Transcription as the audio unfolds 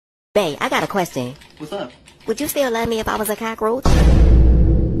Bae, I got a question. What's up? Would you still love me if I was a cockroach?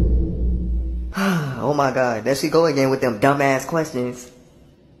 Oh my god, there she go again with them dumbass questions.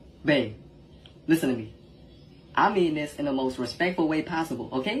 Babe, listen to me. I mean this in the most respectful way possible,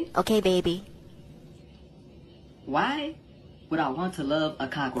 okay? Okay, baby. Why would I want to love a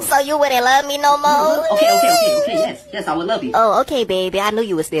cockroach? So you wouldn't love me no more? Okay, yes, I would love you. Oh, okay, baby. I knew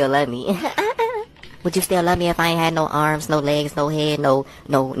you would still love me. Would you still love me if I ain't had no arms, no legs, no head, no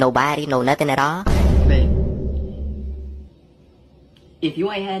body, no nothing at all? Babe, if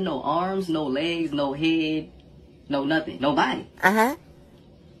you ain't had no arms, no legs, no head, no nothing, no body, Uh-huh.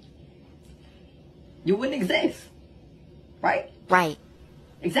 you wouldn't exist. Right? Right.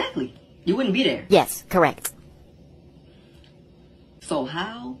 Exactly. You wouldn't be there. Yes, correct. So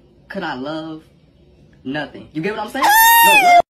how could I love nothing? You get what I'm saying? No,